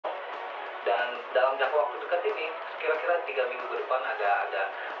Dan dalam jangka waktu dekat ini, kira-kira 3 minggu ke depan ada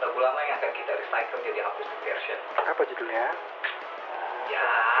lagu lama yang akan kita recycle jadi acoustic version. Apa judulnya? Ya,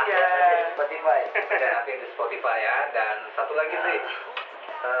 di Spotify. dan nanti di Spotify ya. Dan satu lagi sih,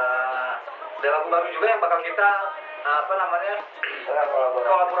 ada lagu baru juga yang bakal kita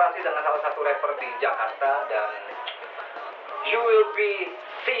kolaborasi dengan salah satu rapper di Jakarta, dan you will be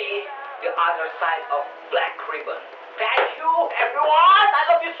see the other side of Blackribbon. Thank you everyone, I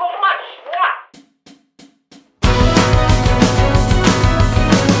love you so much. Mwah!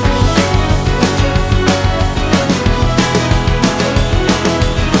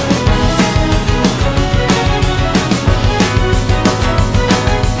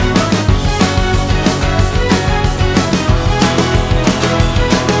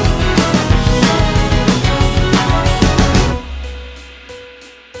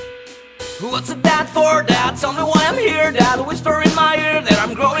 What's that for? That tell me why I'm here. That whisper in my ear that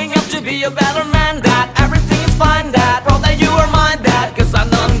I'm growing up to be a better man. That everything is fine. That proud that you are mine. That cause I'm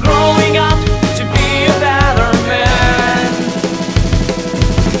not growing up to be a better man.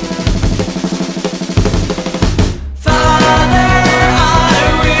 Father,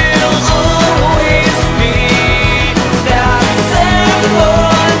 I will always be that same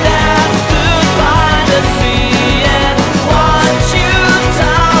boy that stood by the sea and watched you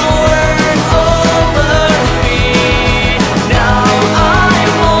tower over me. Now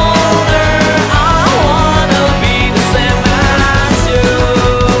I'm older, I wanna be the same as you.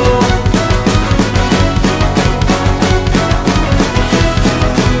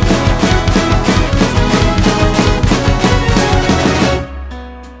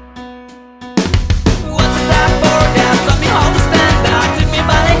 What's that for? That taught me how to stand. That took me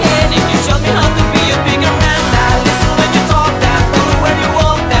by the hand and you showed me how to be a bigger man. That listen when you talk. That follow where you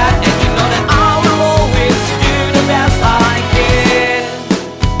walk. That and you know that I will always do the best I can.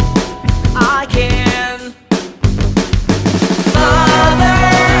 I can. Father,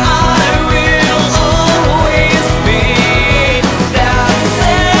 I will always be that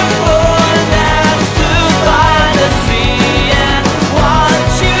same boy that stood by the sea and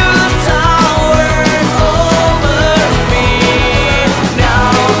watched you tower over me.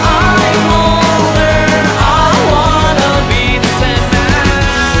 Now I'm older, I wanna be the same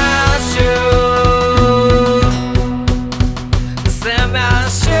as you. The same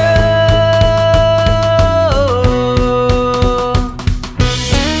as you.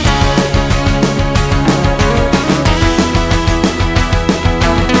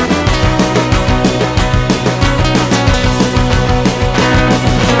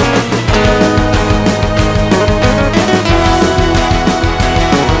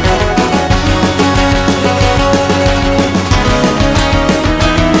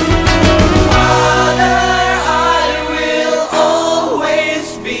 Father, I will always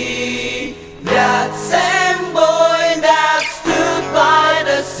be that same boy that stood by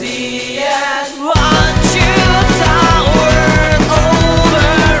the sea and watched you tower over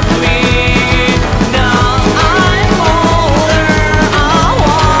me. Now I'm older, I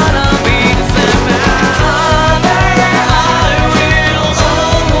wanna be the same as Father, I will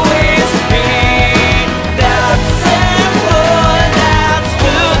always be that same boy that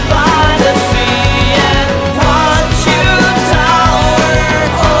stood by the sea and watched you tower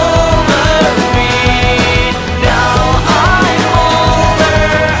over me. Now I'm older,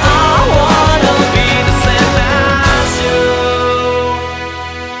 I wanna be the same as you.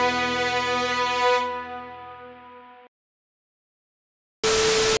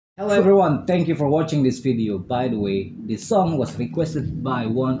 Hello everyone, thank you for watching this video. By the way, this song was requested by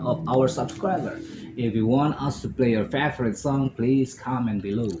one of our subscribers. If you want us to play your favorite song, please comment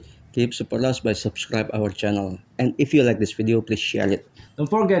below. Keep support us by subscribe our channel. And if you like this video, please share it. Don't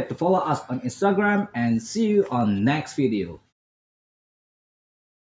forget to follow us on Instagram and see you on next video.